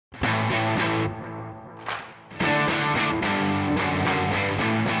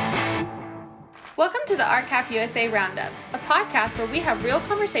Welcome to the RCAP USA Roundup, a podcast where we have real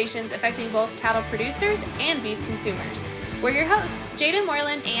conversations affecting both cattle producers and beef consumers. We're your hosts, Jaden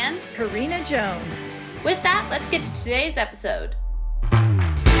Moreland and Karina Jones. With that, let's get to today's episode.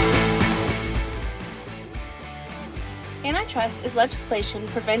 Antitrust is legislation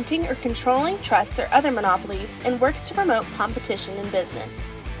preventing or controlling trusts or other monopolies and works to promote competition in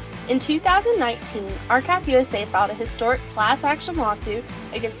business. In 2019, RCAP USA filed a historic class action lawsuit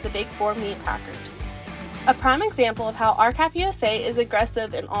against the Big Four meat packers. A prime example of how RCAP USA is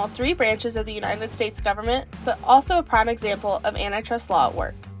aggressive in all three branches of the United States government, but also a prime example of antitrust law at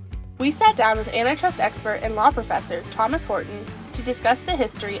work. We sat down with antitrust expert and law professor Thomas Horton to discuss the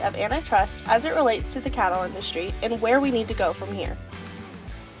history of antitrust as it relates to the cattle industry and where we need to go from here.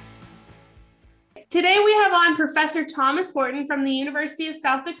 Today we have on Professor Thomas Horton from the University of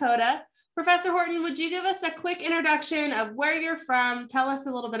South Dakota. Professor Horton, would you give us a quick introduction of where you're from? Tell us a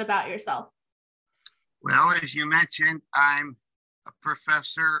little bit about yourself. Well, as you mentioned, I'm a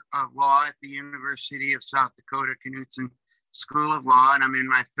professor of law at the University of South Dakota Knudsen School of Law, and I'm in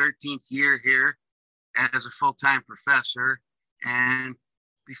my 13th year here as a full-time professor. And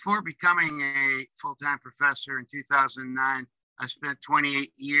before becoming a full-time professor in 2009, I spent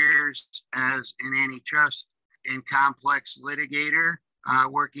 28 years as an antitrust and complex litigator,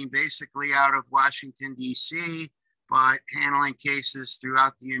 working basically out of Washington, D.C., but handling cases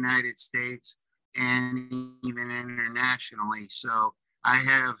throughout the United States and even internationally. So I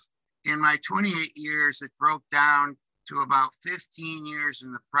have, in my 28 years, it broke down to about 15 years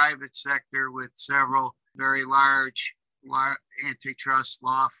in the private sector with several very large antitrust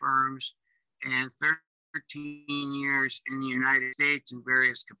law firms and 13 years in the United States in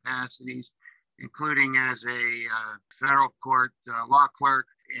various capacities, including as a federal court law clerk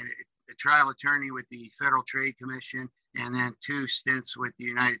and a trial attorney with the Federal Trade Commission, and then 2 stints with the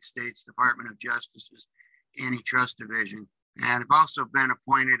United States Department of Justice's Antitrust Division. And I've also been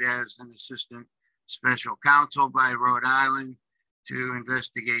appointed as an assistant special counsel by Rhode Island to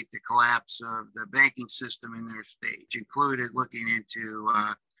investigate the collapse of the banking system in their state, which included looking into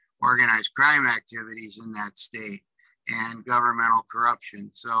organized crime activities in that state and governmental corruption.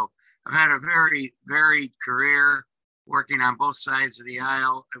 So I've had a very varied career working on both sides of the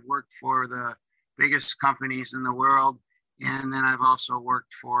aisle. I've worked for the biggest companies in the world, and then I've also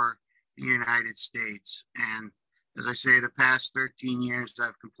worked for the United States. And as I say, the past 13 years,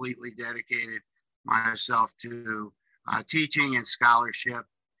 I've completely dedicated myself to teaching and scholarship,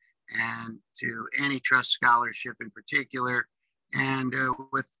 and to antitrust scholarship in particular, and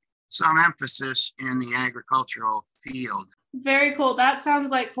with some emphasis in the agricultural field. Very cool. That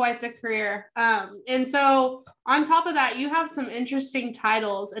sounds like quite the career. And so on top of that, you have some interesting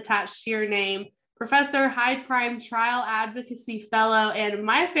titles attached to your name: Professor, Hyde Prime Trial Advocacy Fellow, and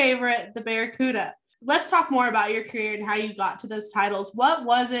my favorite, the Barracuda. Let's talk more about your career and how you got to those titles. What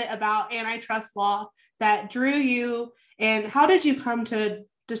was it about antitrust law that drew you, and how did you come to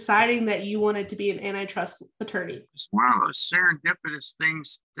deciding that you wanted to be an antitrust attorney? It's one of those serendipitous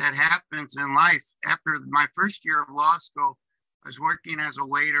things that happens in life. After my first year of law school, I was working as a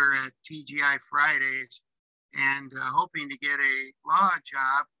waiter at TGI Fridays and hoping to get a law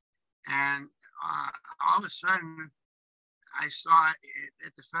job. And all of a sudden, I saw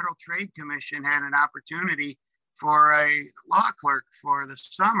that the Federal Trade Commission had an opportunity for a law clerk for the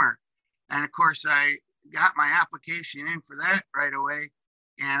summer. And of course, I got my application in for that right away.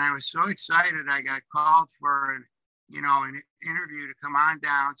 And I was so excited, I got called for an interview to come on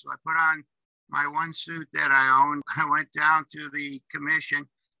down. So I put on my one suit that I owned. I went down to the commission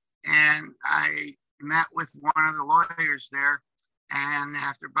and I met with one of the lawyers there. And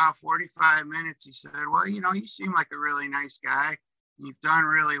after about 45 minutes, he said, well, you seem like a really nice guy. You've done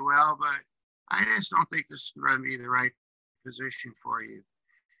really well, but I just don't think this is going to be the right position for you.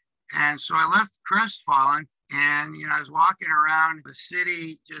 And so I left crestfallen, and, I was walking around the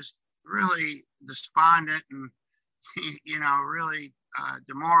city just really despondent and, really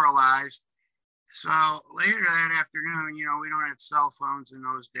demoralized. So later that afternoon, we don't have cell phones in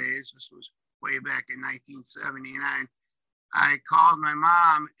those days. This was way back in 1979. I called my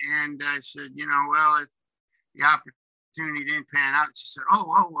mom and I said, well, the opportunity didn't pan out. She said,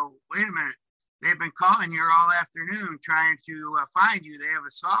 oh, wait a minute. They've been calling here all afternoon trying to find you. They have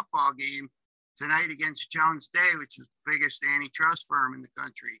a softball game tonight against Jones Day, which is the biggest antitrust firm in the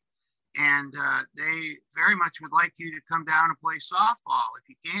country. And they very much would like you to come down and play softball if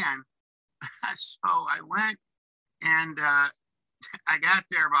you can. So I went, and I got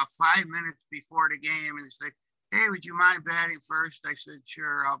there about 5 minutes before the game, and they said, hey, would you mind batting first? I said,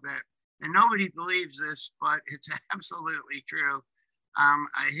 sure, I'll bat. And nobody believes this, but it's absolutely true.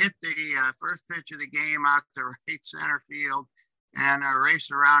 I hit the first pitch of the game out to right center field and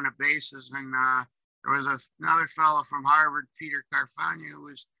raced around the bases. And there was another fellow from Harvard, Peter Carfagna, who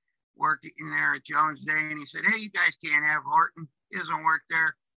was working there at Jones Day. And he said, "Hey, you guys can't have Horton. He doesn't work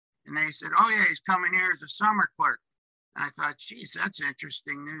there." And they said, "Oh, yeah, he's coming here as a summer clerk." And I thought, geez, that's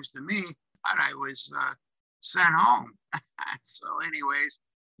interesting news to me. I thought I was sent home. So anyways,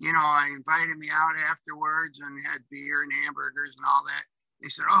 I invited me out afterwards and had beer and hamburgers and all that. They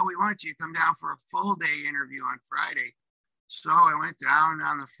said, "Oh, we want you to come down for a full day interview on Friday." So I went down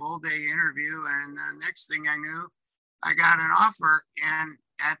on the full day interview, and the next thing I knew, I got an offer. And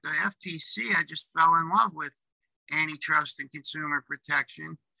at the FTC, I just fell in love with antitrust and consumer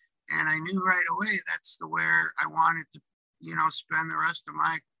protection. And I knew right away that's where I wanted to, spend the rest of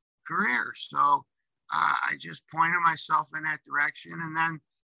my career. So I just pointed myself in that direction. And then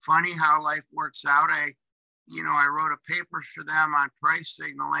funny how life works out. I wrote a paper for them on price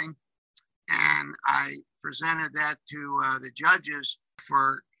signaling, and I presented that to the judges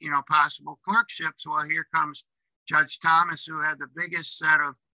for, possible clerkships. Well, here comes Judge Thomas, who had the biggest set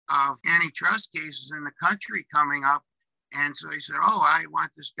of antitrust cases in the country coming up. And so he said, "Oh, I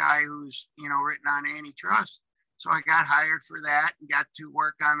want this guy who's, written on antitrust." So I got hired for that and got to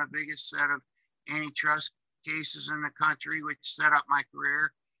work on the biggest set of antitrust cases in the country, which set up my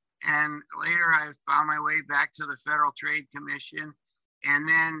career. And later I found my way back to the Federal Trade Commission. And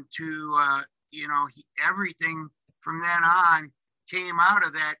then to, everything from then on came out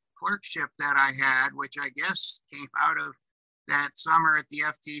of that clerkship that I had, which I guess came out of that summer at the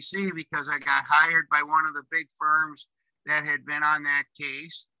FTC, because I got hired by one of the big firms that had been on that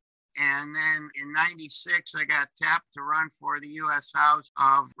case. And then in '96, I got tapped to run for the U.S. House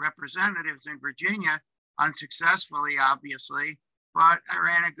of Representatives in Virginia, unsuccessfully, obviously. But I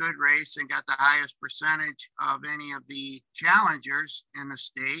ran a good race and got the highest percentage of any of the challengers in the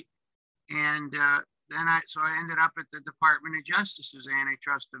state. And so I ended up at the Department of Justice's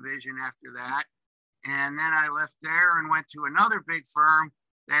Antitrust Division after that. And then I left there and went to another big firm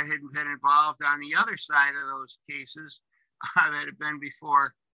that had been involved on the other side of those cases that had been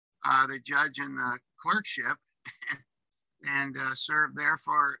before the judge in the clerkship, and served there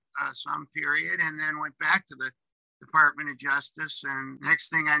for some period, and then went back to the Department of Justice. And next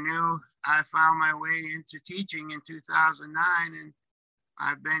thing I knew, I found my way into teaching in 2009, and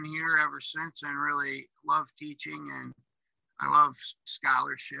I've been here ever since and really love teaching, and I love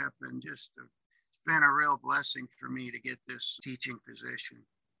scholarship, and just it's been a real blessing for me to get this teaching position.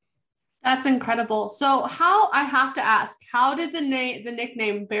 That's incredible. So I have to ask, how did the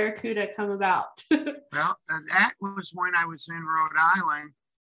nickname Barracuda come about? Well, that was when I was in Rhode Island,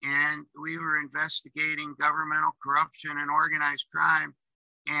 and we were investigating governmental corruption and organized crime.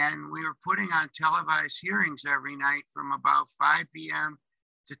 And we were putting on televised hearings every night from about 5 p.m.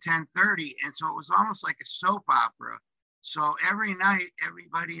 to 10:30. And so it was almost like a soap opera. So every night,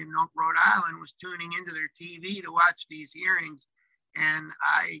 everybody in Rhode Island was tuning into their TV to watch these hearings. And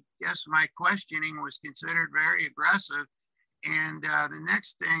I guess my questioning was considered very aggressive. And the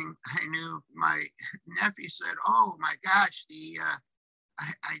next thing I knew, my nephew said, "Oh my gosh,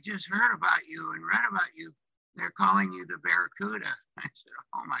 I just heard about you and read about you. They're calling you the Barracuda." I said,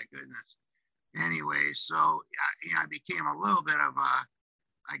 "Oh my goodness." Anyway, so I became a little bit of a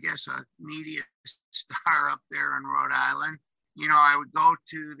media star up there in Rhode Island. I would go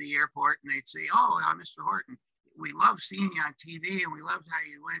to the airport and they'd say, "Oh, Mr. Horton, we love seeing you on TV, and we loved how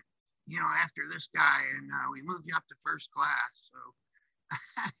you went, after this guy, and we moved you up to first class." So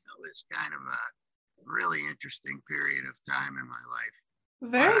it was kind of a really interesting period of time in my life.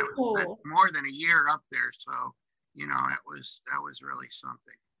 Very cool. More than a year up there, so that was really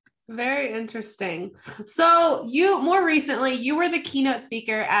something. Very interesting. So more recently, you were the keynote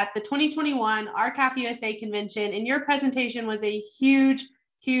speaker at the 2021 RCAF USA convention, and your presentation was a huge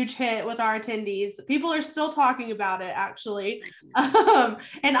hit with our attendees. People are still talking about it, actually.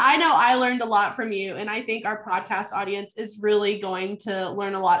 And I know I learned a lot from you, and I think our podcast audience is really going to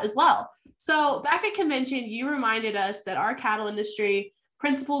learn a lot as well. So back at convention, you reminded us that our cattle industry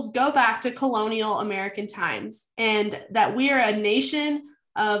principles go back to colonial American times, and that we are a nation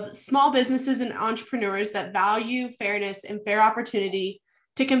of small businesses and entrepreneurs that value fairness and fair opportunity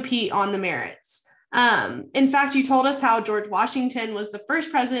to compete on the merits. In fact, you told us how George Washington was the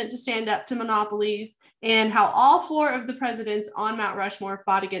first president to stand up to monopolies, and how all 4 of the presidents on Mount Rushmore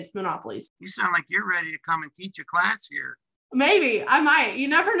fought against monopolies. You sound like you're ready to come and teach a class here. Maybe I might, you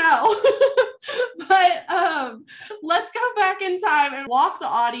never know. But let's go back in time and walk the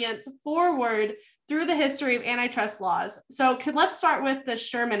audience forward through the history of antitrust laws. So let's start with the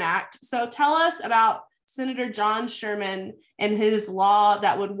Sherman Act. So tell us about Senator John Sherman and his law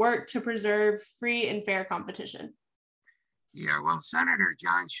that would work to preserve free and fair competition? Yeah, well, Senator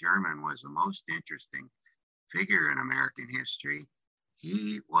John Sherman was the most interesting figure in American history.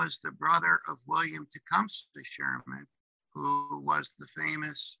 He was the brother of William Tecumseh Sherman, who was the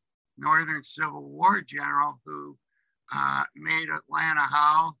famous Northern Civil War general who made Atlanta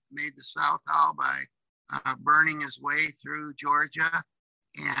howl, made the South howl by burning his way through Georgia.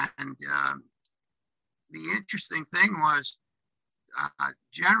 And the interesting thing was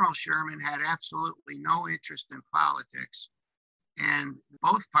General Sherman had absolutely no interest in politics. And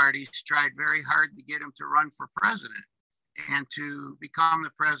both parties tried very hard to get him to run for president and to become the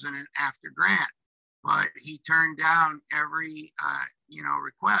president after Grant. But he turned down every,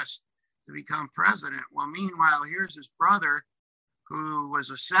 request to become president. Well, meanwhile, here's his brother, who was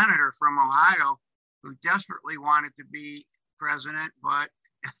a senator from Ohio, who desperately wanted to be president, but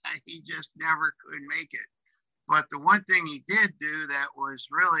he just never could make it. But the one thing he did do that was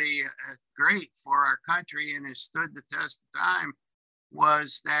really great for our country and has stood the test of time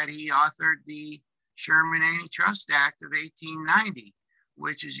was that he authored the Sherman Antitrust Act of 1890,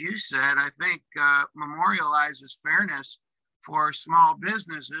 which, as you said, I think memorializes fairness for small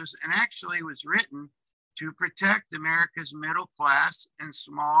businesses and actually was written to protect America's middle class and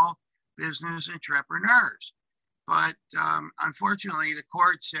small business entrepreneurs. But unfortunately, the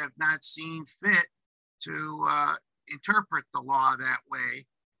courts have not seen fit to interpret the law that way,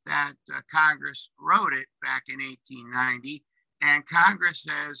 that Congress wrote it back in 1890. And Congress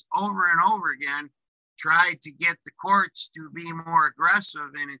has over and over again tried to get the courts to be more aggressive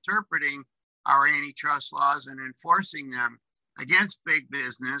in interpreting our antitrust laws and enforcing them against big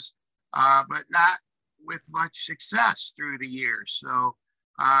business, but not with much success through the years. So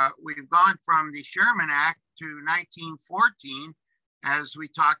we've gone from the Sherman Act to 1914, as we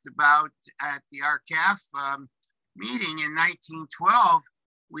talked about at the RCAF meeting in 1912.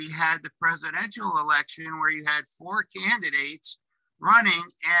 We had the presidential election where you had 4 candidates running,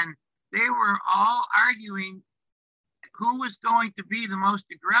 and they were all arguing who was going to be the most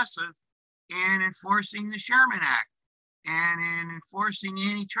aggressive in enforcing the Sherman Act and in enforcing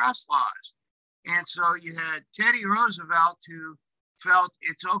antitrust laws. And so you had Teddy Roosevelt, who felt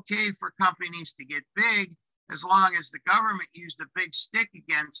it's okay for companies to get big as long as the government used a big stick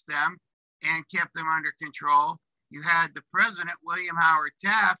against them and kept them under control. You had the president, William Howard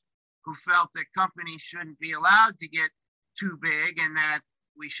Taft, who felt that companies shouldn't be allowed to get too big and that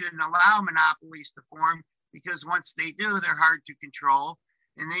we shouldn't allow monopolies to form because once they do, they're hard to control.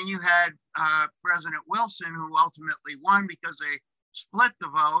 And then you had President Wilson, who ultimately won because they split the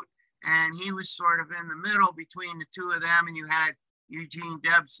vote. And he was sort of in the middle between the two of them. And you had Eugene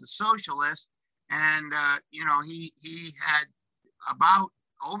Debs, the socialist. And, he had about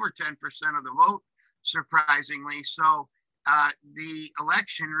over 10% of the vote, surprisingly. So the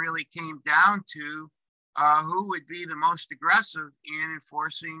election really came down to who would be the most aggressive in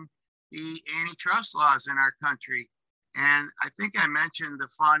enforcing the antitrust laws in our country. And I think I mentioned the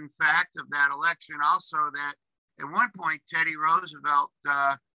fun fact of that election also, that at one point Teddy Roosevelt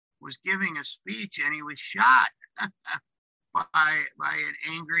was giving a speech and he was shot by an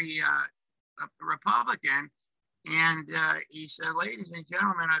angry Republican. And he said, "Ladies and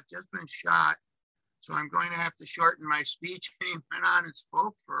gentlemen, I've just been shot, so I'm going to have to shorten my speech." And he went on and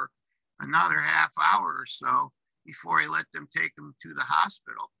spoke for another half hour or so before he let them take him to the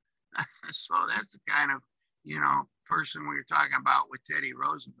hospital. So that's the kind of, person we were talking about with Teddy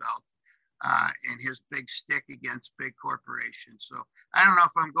Roosevelt and his big stick against big corporations. So I don't know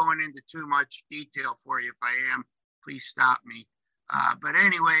if I'm going into too much detail for you. If I am, please stop me. But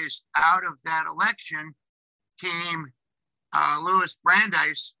anyways, out of that election came Louis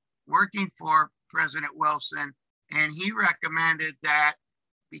Brandeis working for President Wilson, and he recommended that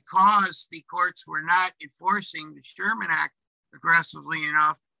because the courts were not enforcing the Sherman Act aggressively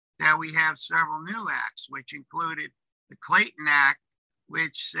enough, that we have several new acts, which included the Clayton Act,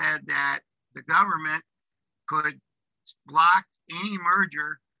 which said that the government could block any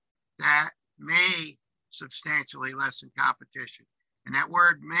merger that may substantially lessen competition. And that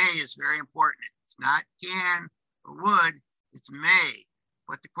word may is very important. It's not can or would, it's may.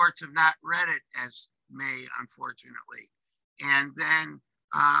 But the courts have not read it as may, unfortunately. And then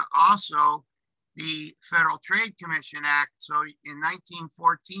also the Federal Trade Commission Act. So in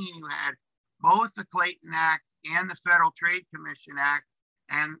 1914, you had both the Clayton Act and the Federal Trade Commission Act.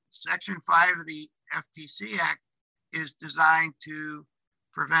 And Section 5 of the FTC Act is designed to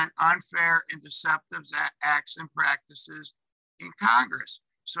prevent unfair and deceptive acts and practices in Congress.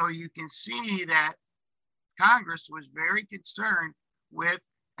 So you can see that Congress was very concerned with,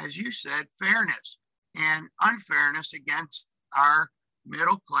 as you said, fairness. and unfairness against our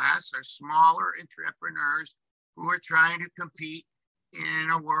middle class, our smaller entrepreneurs who are trying to compete in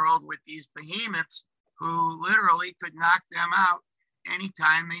a world with these behemoths who literally could knock them out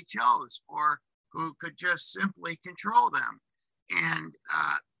anytime they chose, or who could just simply control them. And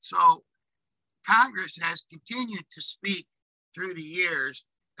so Congress has continued to speak through the years.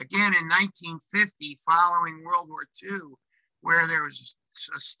 Again, in 1950, following World War II, where there was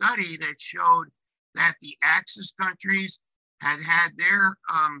a study that showed that the Axis countries had their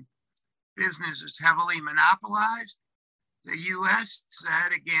businesses heavily monopolized. The U.S.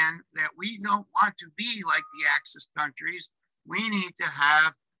 said again that we don't want to be like the Axis countries. We need to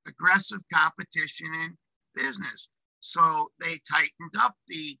have aggressive competition in business. So they tightened up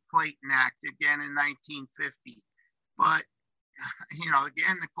the Clayton Act again in 1950. But,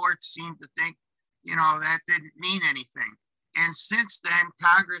 again, the courts seem to think, that didn't mean anything. And since then,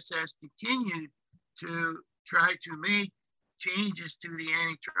 Congress has continued to try to make changes to the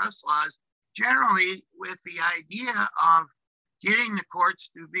antitrust laws, generally with the idea of getting the courts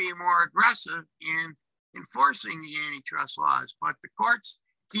to be more aggressive in enforcing the antitrust laws. But the courts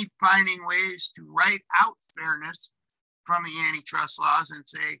keep finding ways to write out fairness from the antitrust laws and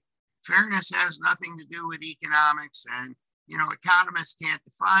say fairness has nothing to do with economics, and economists can't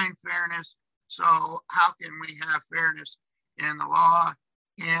define fairness, so how can we have fairness in the law?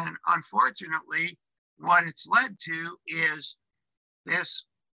 And unfortunately, what it's led to is this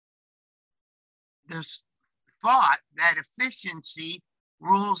thought that efficiency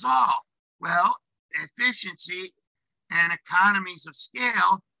rules all. Well, efficiency and economies of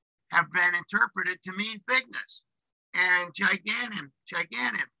scale have been interpreted to mean bigness and gigantism,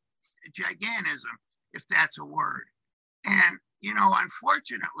 if that's a word. And,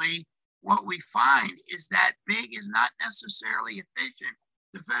 unfortunately, what we find is that big is not necessarily efficient.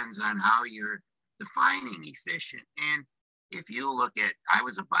 Depends on how you're defining efficient. And if you look at, I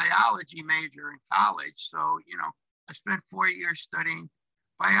was a biology major in college, so, I spent 4 years studying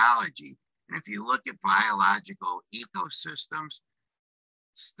biology. And if you look at biological ecosystems,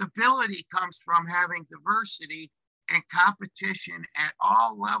 stability comes from having diversity and competition at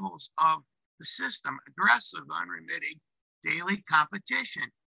all levels of the system, aggressive, unremitting, daily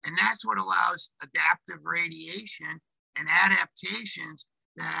competition. And that's what allows adaptive radiation and adaptations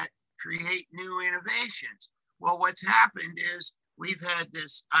that create new innovations. Well, what's happened is we've had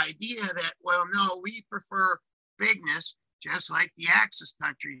this idea that, well, no, we prefer bigness, just like the Axis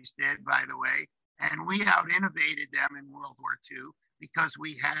countries did, by the way, and we out-innovated them in World War II because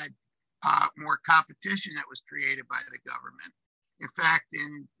we had more competition that was created by the government. In fact,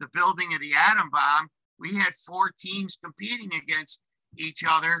 in the building of the atom bomb, we had 4 teams competing against each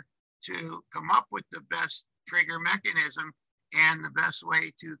other to come up with the best trigger mechanism and the best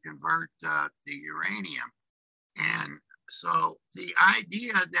way to convert the uranium. And so the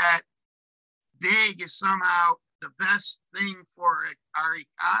idea that big is somehow the best thing for our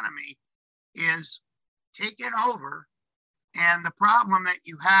economy is taken over. And the problem that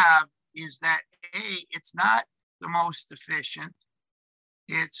you have is that A, it's not the most efficient,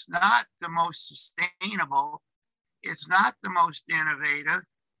 it's not the most sustainable, it's not the most innovative,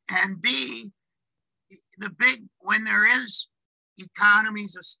 and B, when there is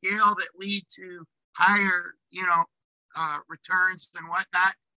economies of scale that lead to higher, returns and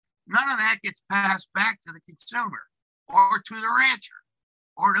whatnot, none of that gets passed back to the consumer or to the rancher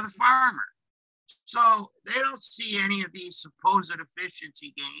or to the farmer. So they don't see any of these supposed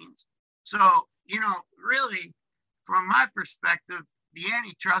efficiency gains. So, really, from my perspective, the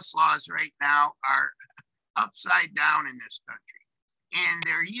antitrust laws right now are upside down in this country. And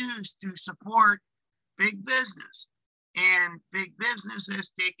they're used to support big business. And big business has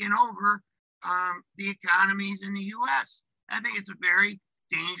taken over the economies in the U.S. I think it's a very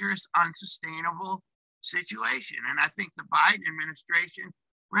dangerous, unsustainable situation. And I think the Biden administration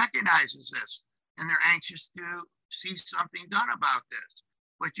recognizes this, and they're anxious to see something done about this.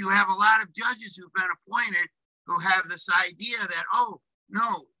 But you have a lot of judges who've been appointed who have this idea that, oh,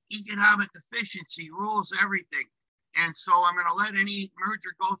 no, economic efficiency rules everything. And so I'm going to let any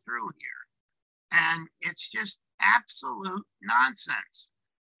merger go through here. And it's just absolute nonsense.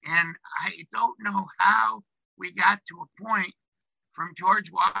 And I don't know how we got to a point from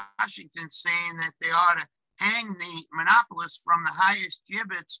George Washington saying that they ought to hang the monopolists from the highest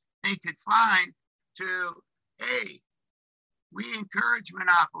gibbets they could find to, hey, we encourage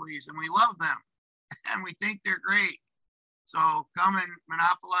monopolies and we love them and we think they're great. So come and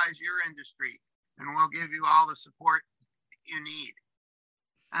monopolize your industry and we'll give you all the support you need.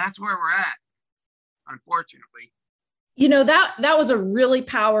 And that's where we're at, unfortunately. That was a really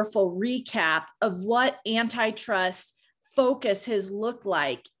powerful recap of what antitrust focus has looked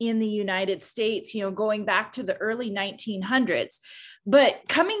like in the United States, going back to the early 1900s. But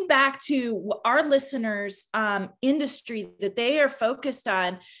coming back to our listeners' industry that they are focused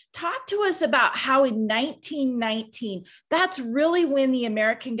on, talk to us about how in 1919, that's really when the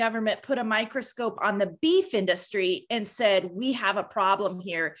American government put a microscope on the beef industry and said, we have a problem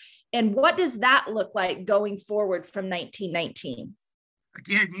here. And what does that look like going forward from 1919?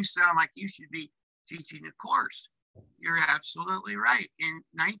 Again, you sound like you should be teaching a course. You're absolutely right. In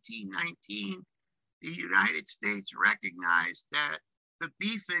 1919, the United States recognized that the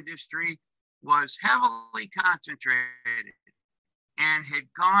beef industry was heavily concentrated and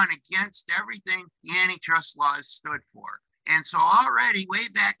had gone against everything the antitrust laws stood for. And so already way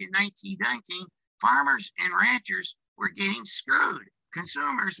back in 1919, farmers and ranchers were getting screwed.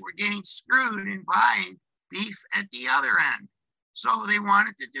 Consumers were getting screwed in buying beef at the other end. So they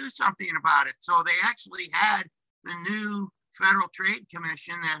wanted to do something about it. So they actually had the new Federal Trade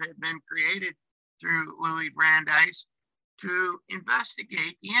Commission that had been created through Louis Brandeis to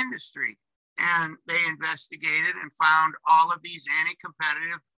investigate the industry. And they investigated and found all of these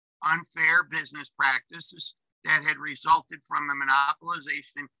anti-competitive, unfair business practices that had resulted from the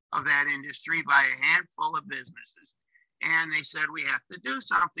monopolization of that industry by a handful of businesses. And they said, we have to do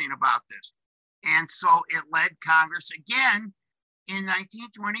something about this. And so it led Congress again in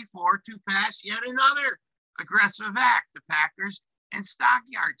 1924 to pass yet another aggressive act, the Packers and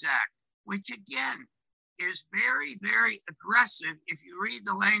Stockyards Act, which again is very, very aggressive if you read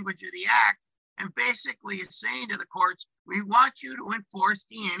the language of the act, and basically is saying to the courts, we want you to enforce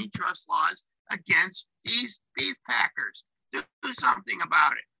the antitrust laws against these beef packers. Do something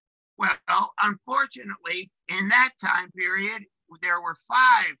about it. Well, unfortunately, in that time period, there were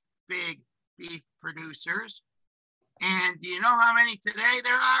 5 big beef producers. And do you know how many today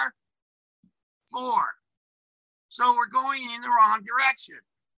there are? 4. So we're going in the wrong direction.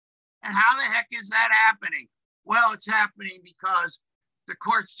 And how the heck is that happening? Well, it's happening because the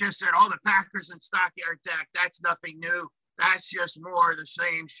courts just said, oh, the Packers and Stockyards Act, that's nothing new. That's just more of the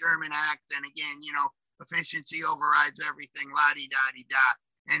same Sherman Act. And again, efficiency overrides everything, la-di-da-di-da.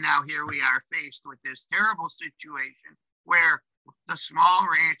 And now here we are faced with this terrible situation where the small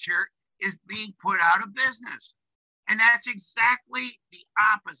rancher is being put out of business. And that's exactly the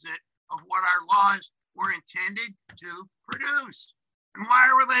opposite of what our laws were intended to produce. And why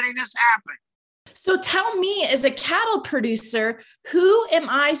are we letting this happen? So tell me, as a cattle producer, who am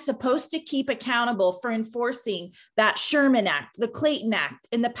I supposed to keep accountable for enforcing that Sherman Act, the Clayton Act,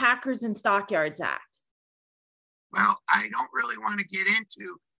 and the Packers and Stockyards Act? Well, I don't really want to get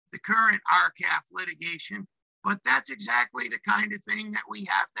into the current RCAF litigation, but that's exactly the kind of thing that we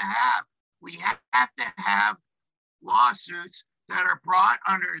have to have. We have to have lawsuits that are brought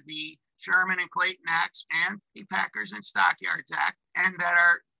under the Sherman and Clayton Acts and the Packers and Stockyards Act, and that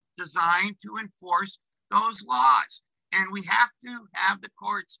are designed to enforce those laws. And we have to have the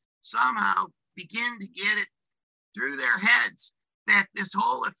courts somehow begin to get it through their heads that this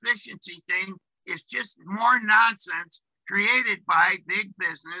whole efficiency thing is just more nonsense created by big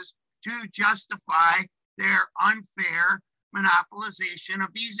business to justify their unfair monopolization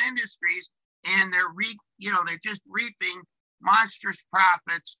of these industries. And they're just reaping monstrous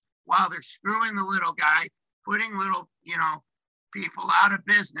profits while they're screwing the little guy, putting little, people out of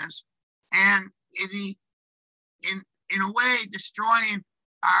business, and in a way destroying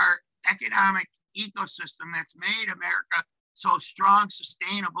our economic ecosystem that's made America so strong,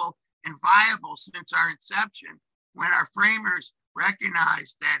 sustainable, and viable since our inception, when our framers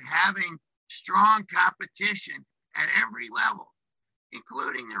recognized that having strong competition at every level,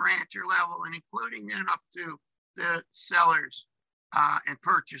 including the rancher level and including then up to the sellers and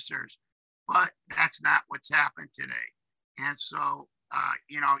purchasers. But that's not what's happened today. And so,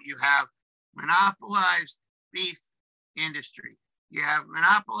 you have monopolized beef industry. You have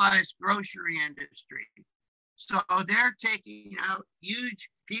monopolized grocery industry. So they're taking out huge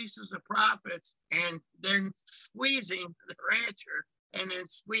pieces of profits and then squeezing the rancher and then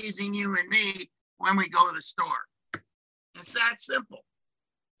squeezing you and me when we go to the store. It's that simple.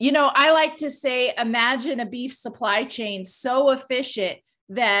 I like to say, imagine a beef supply chain so efficient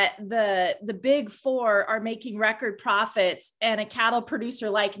that the big 4 are making record profits and a cattle producer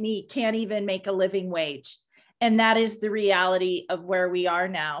like me can't even make a living wage. And that is the reality of where we are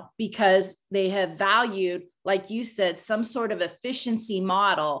now, because they have valued, like you said, some sort of efficiency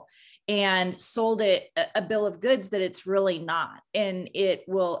model and sold it a bill of goods that it's really not. And it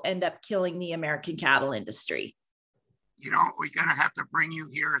will end up killing the American cattle industry. We're going to have to bring you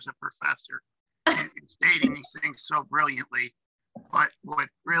here as a professor in stating these things so brilliantly. But what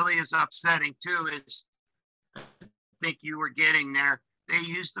really is upsetting too is, I think you were getting there, they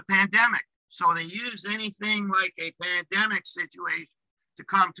use the pandemic. So they use anything like a pandemic situation to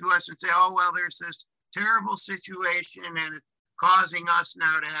come to us and say, oh, well, there's this terrible situation and it's causing us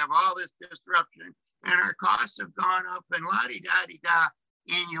now to have all this disruption and our costs have gone up and la-di-da-di-da.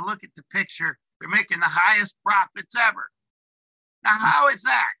 And you look at the picture, they're making the highest profits ever. Now, how is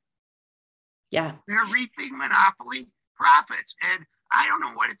that? Yeah. They're reaping monopoly profits. And I don't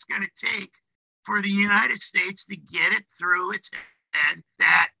know what it's going to take for the United States to get it through its head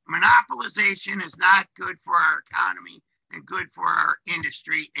that monopolization is not good for our economy and good for our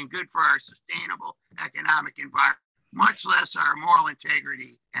industry and good for our sustainable economic environment, much less our moral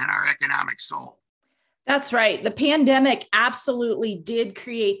integrity and our economic soul. That's right. The pandemic absolutely did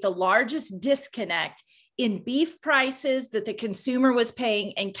create the largest disconnect in beef prices that the consumer was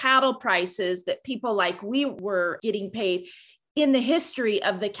paying and cattle prices that people like we were getting paid in the history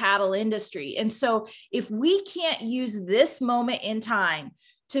of the cattle industry. And so if we can't use this moment in time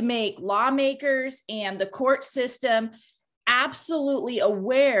to make lawmakers and the court system absolutely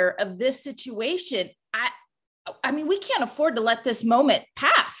aware of this situation, I mean, we can't afford to let this moment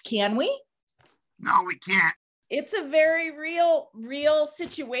pass, can we? No, we can't. It's a very real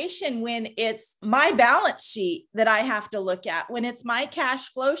situation when it's my balance sheet that I have to look at, when it's my cash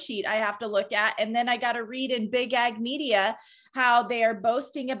flow sheet I have to look at. And then I got to read in big ag media how they are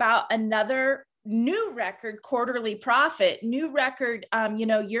boasting about another new record quarterly profit, new record,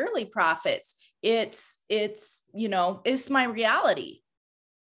 yearly profits. It's my reality.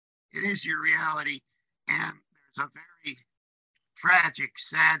 It is your reality. And there's a very tragic,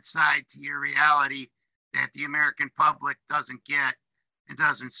 sad side to your reality that the American public doesn't get and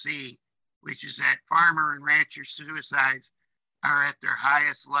doesn't see, which is that farmer and rancher suicides are at their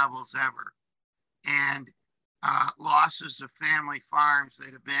highest levels ever. And losses of family farms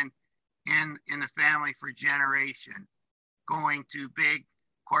that have been in the family for generation going to big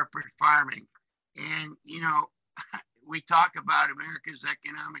corporate farming. And, we talk about America's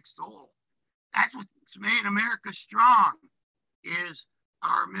economic soul. That's what's made America strong, is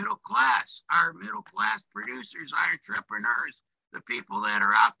our middle class producers, our entrepreneurs, the people that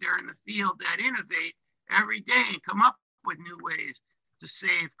are out there in the field that innovate every day and come up with new ways to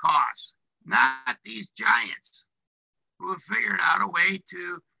save costs. Not these giants who have figured out a way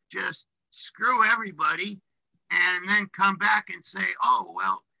to just screw everybody and then come back and say, oh,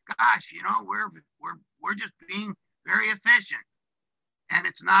 well, gosh, we're just being very efficient. And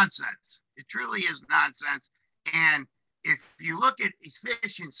it's nonsense. It truly is nonsense. And if you look at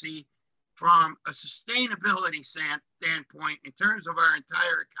efficiency from a sustainability standpoint in terms of our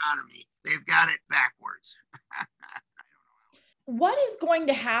entire economy, they've got it backwards. What is going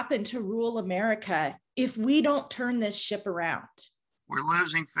to happen to rural America if we don't turn this ship around? We're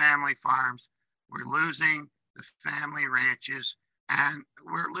losing family farms. We're losing the family ranches. And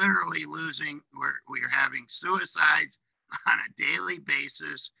we're literally losing, we're having suicides on a daily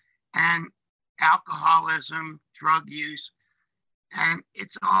basis and alcoholism, drug use, and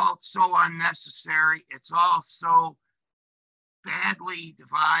it's all so unnecessary. It's all so badly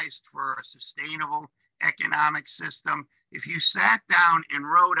devised for a sustainable economic system. If you sat down and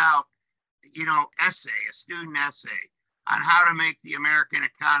wrote out, a student essay on how to make the American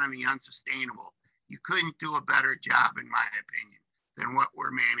economy unsustainable, you couldn't do a better job, in my opinion, than what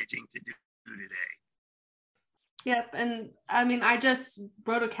we're managing to do today. Yep. And I mean, I just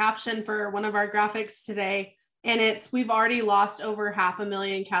wrote a caption for one of our graphics today, and we've already lost over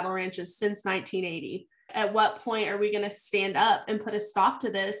 500,000 cattle ranches since 1980. At what point are we going to stand up and put a stop to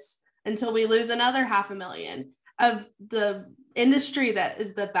this until we lose another 500,000 of the industry that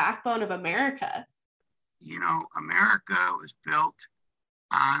is the backbone of America? America was built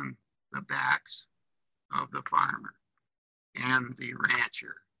on the backs of the farmer and the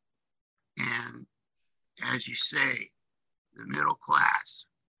rancher. And as you say, the middle class,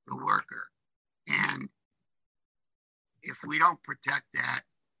 the worker. And if we don't protect that,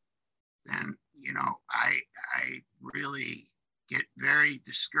 then, I really get very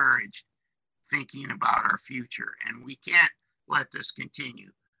discouraged thinking about our future. And we can't let this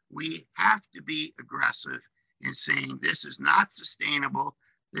continue. We have to be aggressive in saying this is not sustainable.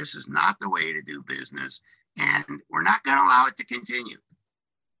 This is not the way to do business. And we're not going to allow it to continue.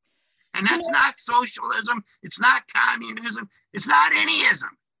 And that's not socialism. It's not communism. It's not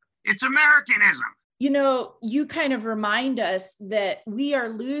anyism. It's Americanism. You kind of remind us that we are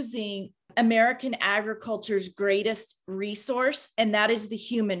losing American agriculture's greatest resource, and that is the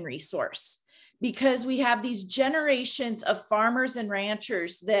human resource, because we have these generations of farmers and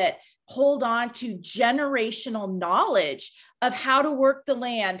ranchers that hold on to generational knowledge of how to work the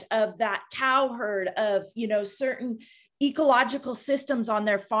land, of that cow herd, of, certain ecological systems on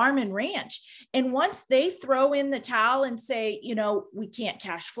their farm and ranch. And once they throw in the towel and say, we can't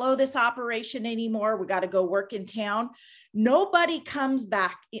cash flow this operation anymore, we got to go work in town, nobody comes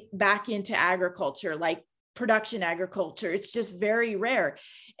back into agriculture, like production agriculture. It's just very rare.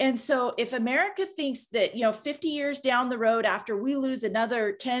 And so if America thinks that, 50 years down the road, after we lose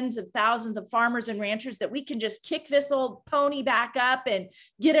another tens of thousands of farmers and ranchers, that we can just kick this old pony back up and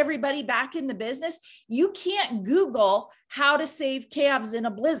get everybody back in the business, you can't Google how to save calves in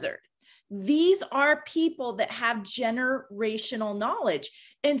a blizzard. These are people that have generational knowledge.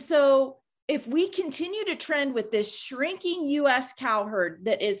 And so if we continue to trend with this shrinking US cow herd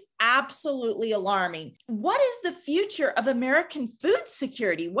that is absolutely alarming, what is the future of American food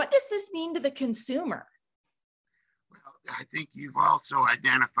security? What does this mean to the consumer? Well, I think you've also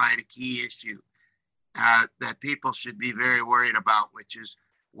identified a key issue that people should be very worried about, which is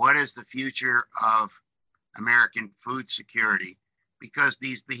what is the future of American food security? Because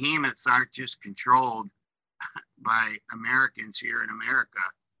these behemoths aren't just controlled by Americans here in America.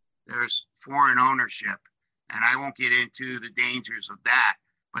 There's foreign ownership, and I won't get into the dangers of that,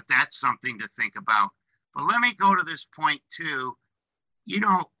 but that's something to think about. But let me go to this point too.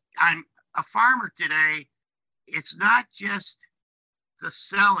 On a farmer today, it's not just the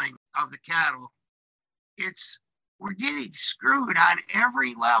selling of the cattle. We're getting screwed on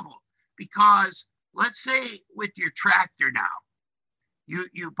every level, because let's say with your tractor now,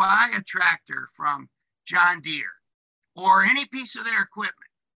 you buy a tractor from John Deere or any piece of their equipment,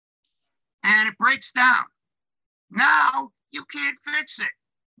 and it breaks down. Now you can't fix it,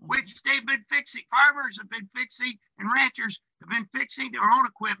 which they've been fixing. Farmers have been fixing, and ranchers have been fixing their own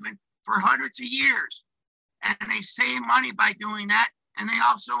equipment for hundreds of years. And they save money by doing that, and they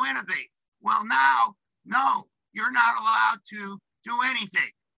also innovate. Well, now, no, you're not allowed to do anything,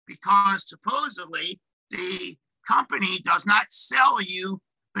 because supposedly the company does not sell you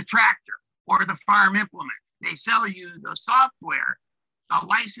the tractor or the farm implement. They sell you the software, the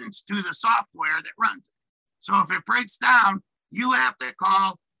license to the software that runs it. So if it breaks down, you have to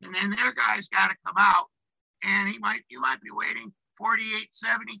call, and then their guy's got to come out, and you might be waiting 48,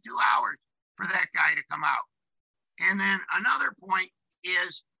 72 hours for that guy to come out. And then another point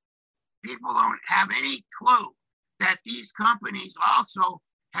is people don't have any clue that these companies also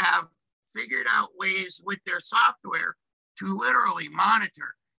have figured out ways with their software to literally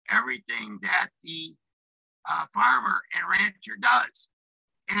monitor everything that the farmer and rancher does.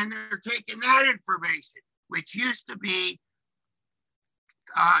 And they're taking that information, which used to be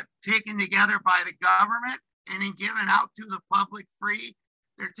taken together by the government and then given out to the public free.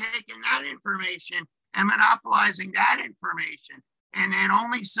 They're taking that information and monopolizing that information, and then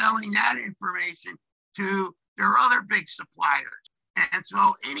only selling that information to their other big suppliers. And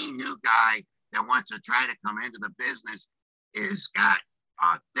so any new guy that wants to try to come into the business is got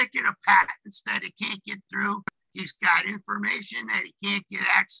a thicket of patents that he can't get through. He's got information that he can't get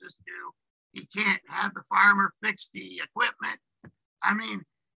access to. He can't have the farmer fix the equipment. I mean,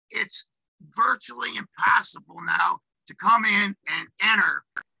 it's virtually impossible now to come in and enter.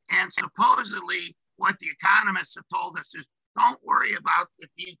 And supposedly what the economists have told us is, don't worry about if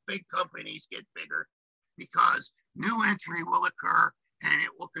these big companies get bigger, because new entry will occur and it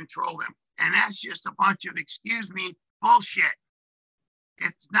will control them. And that's just a bunch of, excuse me, bullshit.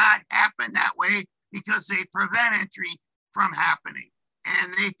 It's not happened that way because they prevent entry from happening,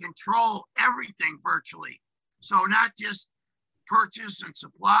 and they control everything virtually. So not just purchase and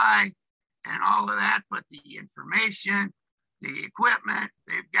supply and all of that, but the information, the equipment.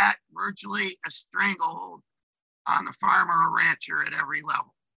 They've got virtually a stranglehold on the farmer or rancher at every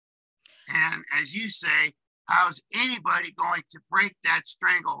level. And as you say, how's anybody going to break that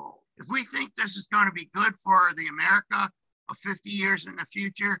stranglehold? If we think this is going to be good for the America of 50 years in the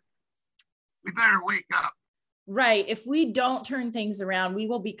future, we better wake up. Right. If we don't turn things around, we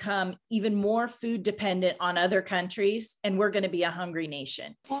will become even more food dependent on other countries, and we're going to be a hungry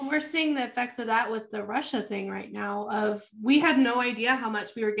nation. Well, we're seeing the effects of that with the Russia thing right now. We had no idea how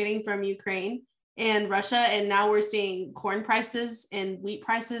much we were getting from Ukraine and Russia, and now we're seeing corn prices and wheat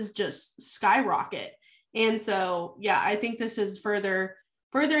prices just skyrocket. And so, yeah, I think this is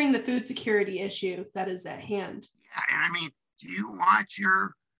furthering the food security issue that is at hand. Yeah, and I mean, do you want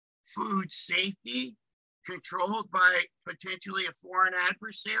your food safety controlled by potentially a foreign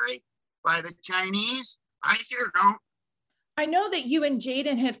adversary, by the Chinese? I sure don't. I know that you and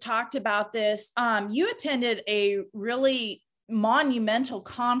Jaden have talked about this. You attended a really monumental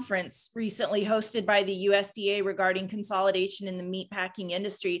conference recently hosted by the USDA regarding consolidation in the meatpacking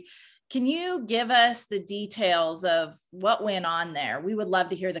industry. Can you give us the details of what went on there? We would love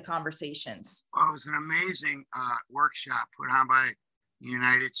to hear the conversations. Well, it was an amazing workshop put on by the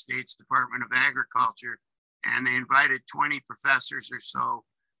United States Department of Agriculture, and they invited 20 professors or so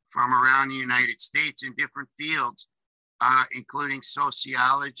from around the United States in different fields, including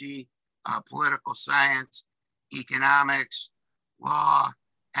sociology, political science, economics, law,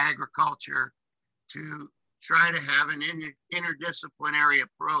 agriculture, to try to have an interdisciplinary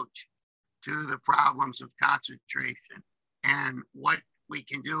approach to the problems of concentration and what we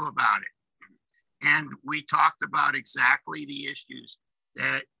can do about it. And we talked about exactly the issues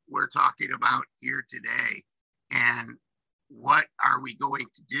that we're talking about here today. And what are we going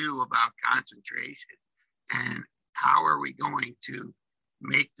to do about concentration? And how are we going to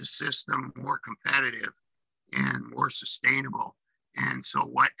make the system more competitive and more sustainable? And so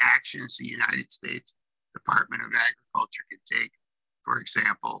what actions the United States Department of Agriculture can take, for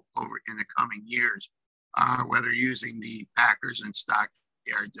example, over in the coming years, whether using the Packers and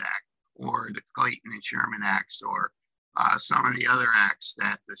Stockyards Act or the Clayton and Sherman Acts or some of the other acts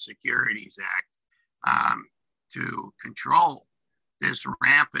that the Securities Act to control this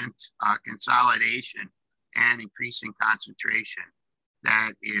rampant consolidation and increasing concentration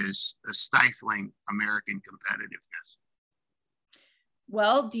that is stifling American competitiveness.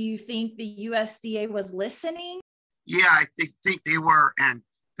 Well, do you think the USDA was listening? Yeah, I think they were. And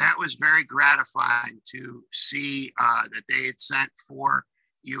that was very gratifying to see that they had sent 4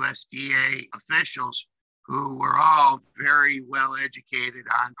 USDA officials who were all very well educated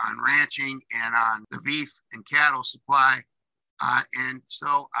on ranching and on the beef and cattle supply. And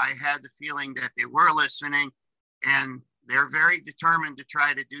so I had the feeling that they were listening, and they're very determined to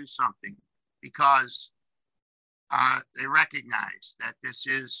try to do something because they recognize that this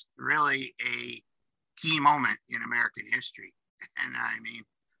is really a key moment in American history. And I mean,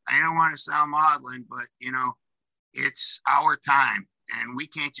 I don't want to sound maudlin, but it's our time and we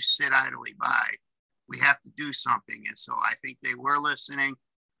can't just sit idly by. We have to do something. And so I think they were listening,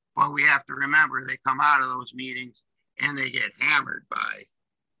 but we have to remember they come out of those meetings and they get hammered by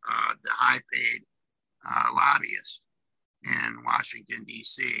the high-paid lobbyists in Washington,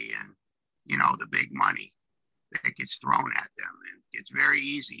 D.C. and, the big money that gets thrown at them. And it's very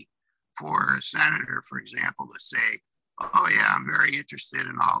easy for a senator, for example, to say, oh, yeah, I'm very interested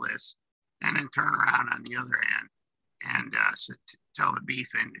in all this, and then turn around on the other hand and tell the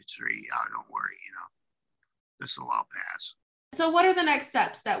beef industry, oh, don't worry, this will all pass. So what are the next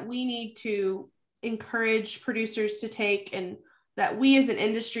steps that we need to encourage producers to take and that we as an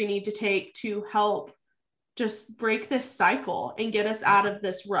industry need to take to help just break this cycle and get us out of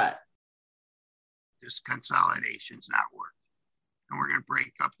this rut? This consolidation's not working. And we're going to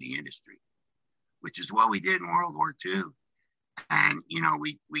break up the industry, which is what we did in World War II. And,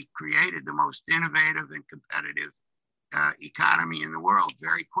 we created the most innovative and competitive economy in the world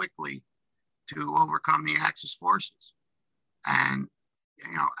very quickly to overcome the Axis forces. And,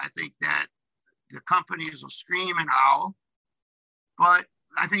 I think that the companies will scream and howl, but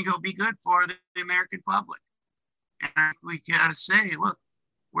I think it'll be good for the American public. And we got to say, look,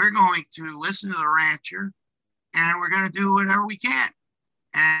 we're going to listen to the rancher and we're going to do whatever we can.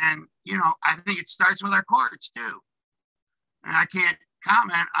 And, I think it starts with our courts too. And I can't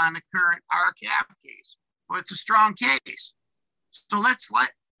comment on the current RCAP case, but it's a strong case. So let's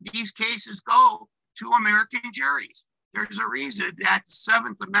let these cases go to American juries. There's a reason that the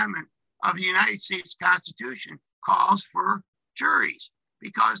 7th Amendment of the United States Constitution calls for juries,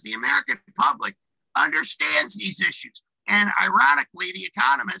 because the American public understands these issues. And ironically, the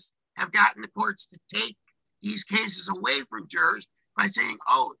economists have gotten the courts to take these cases away from jurors by saying,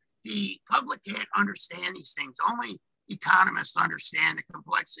 oh, the public can't understand these things. Only economists understand the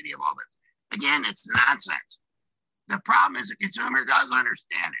complexity of all this. Again, it's nonsense. The problem is the consumer does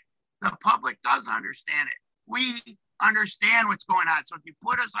understand it. The public does understand it. We understand what's going on. So if you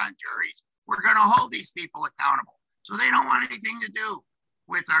put us on juries, we're going to hold these people accountable. So they don't want anything to do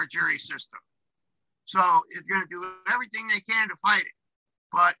with our jury system. So it's going to do everything they can to fight it.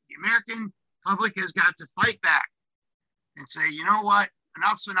 But the American public has got to fight back and say, you know what,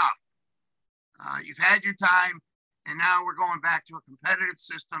 enough's enough. You've had your time, and now we're going back to a competitive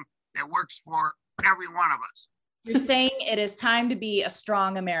system that works for every one of us. You're saying it is time to be a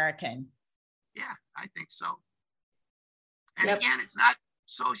strong American. Yeah, I think so. And again, it's not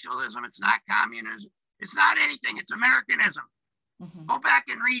socialism, it's not communism, it's not anything, it's Americanism. Mm-hmm. Go back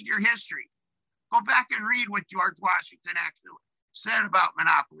and read your history. Go back and read what George Washington actually said about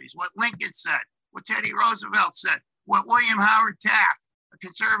monopolies, what Lincoln said, what Teddy Roosevelt said, what William Howard Taft, a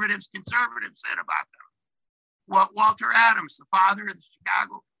conservative said about them, what Walter Adams, the father of the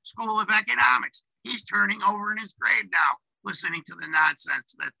Chicago School of Economics. He's turning over in his grave now, listening to the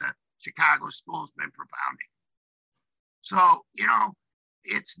nonsense that the Chicago school's been propounding. So,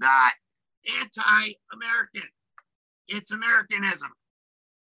 it's not anti-American. It's Americanism.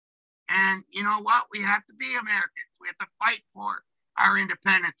 And you know what? We have to be Americans. We have to fight for our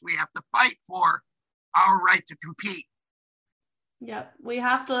independence. We have to fight for our right to compete. Yep. We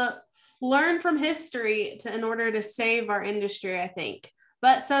have to learn from history in order to save our industry, I think.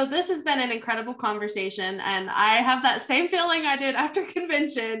 But so this has been an incredible conversation, and I have that same feeling I did after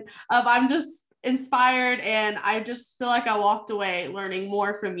convention of I'm just inspired, and I just feel like I walked away learning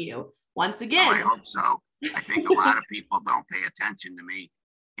more from you once again. Oh, I hope so. I think a lot of people don't pay attention to me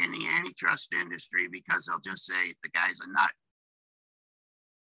in the antitrust industry because they'll just say the guy's a nut.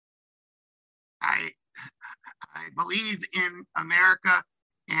 I believe in America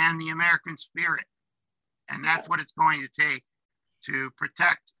and the American spirit, and that's what it's going to take to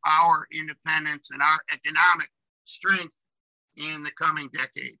protect our independence and our economic strength in the coming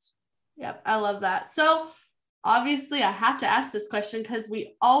decades. Yep, I love that. So obviously I have to ask this question because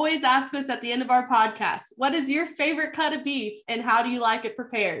we always ask this at the end of our podcast. What is your favorite cut of beef and how do you like it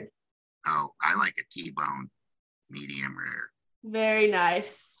prepared? Oh, I like a T-bone, medium rare. Very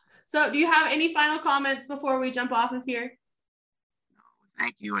nice. So do you have any final comments before we jump off of here? No,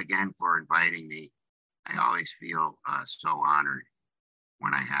 thank you again for inviting me. I always feel so honored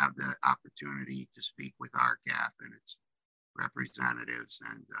when I have the opportunity to speak with RCAF and its representatives.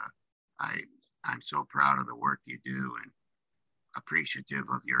 And I'm so proud of the work you do and appreciative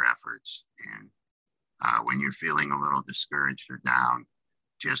of your efforts. And when you're feeling a little discouraged or down,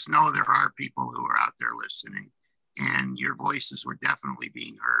 just know there are people who are out there listening, and your voices were definitely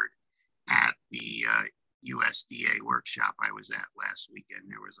being heard at the USDA workshop I was at last weekend.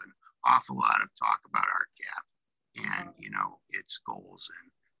 There was an awful lot of talk about RCAF and, its goals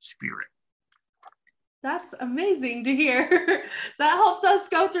and spirit. That's amazing to hear. That helps us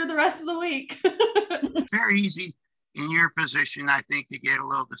go through the rest of the week. It's very easy in your position, I think, to get a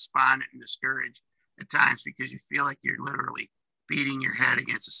little despondent and discouraged at times because you feel like you're literally beating your head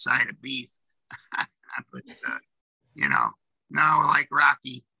against a side of beef. But, no, like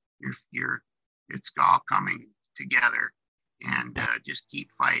Rocky, it's all coming together, and just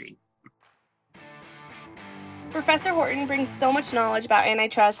keep fighting. Professor Horton brings so much knowledge about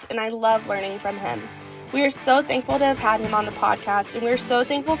antitrust, and I love learning from him. We are so thankful to have had him on the podcast, and we are so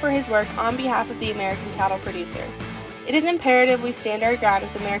thankful for his work on behalf of the American cattle producer. It is imperative we stand our ground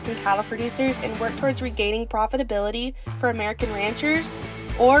as American cattle producers and work towards regaining profitability for American ranchers,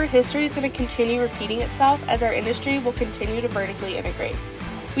 or history is going to continue repeating itself as our industry will continue to vertically integrate.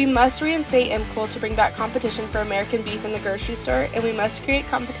 We must reinstate MCOL to bring back competition for American beef in the grocery store, and we must create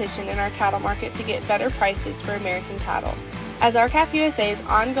competition in our cattle market to get better prices for American cattle. As RCAF USA's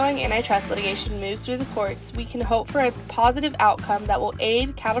ongoing antitrust litigation moves through the courts, we can hope for a positive outcome that will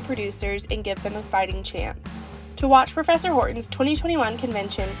aid cattle producers and give them a fighting chance. To watch Professor Horton's 2021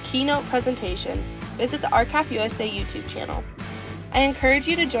 convention keynote presentation, visit the RCAF USA YouTube channel. I encourage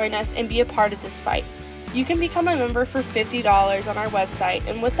you to join us and be a part of this fight. You can become a member for $50 on our website,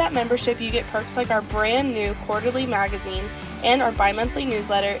 and with that membership you get perks like our brand new quarterly magazine and our bi-monthly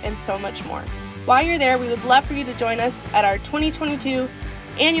newsletter and so much more. While you're there, we would love for you to join us at our 2022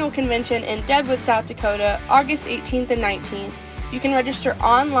 annual convention in Deadwood, South Dakota, August 18th and 19th. You can register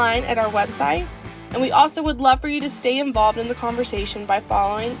online at our website, and we also would love for you to stay involved in the conversation by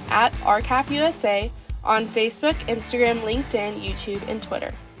following at RCAF USA on Facebook, Instagram, LinkedIn, YouTube, and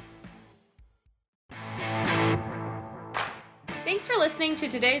Twitter. Thanks for listening to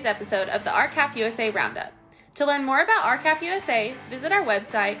today's episode of the RCAF USA Roundup. To learn more about RCAF USA, visit our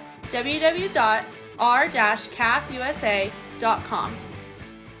website, www.r-cafusa.com.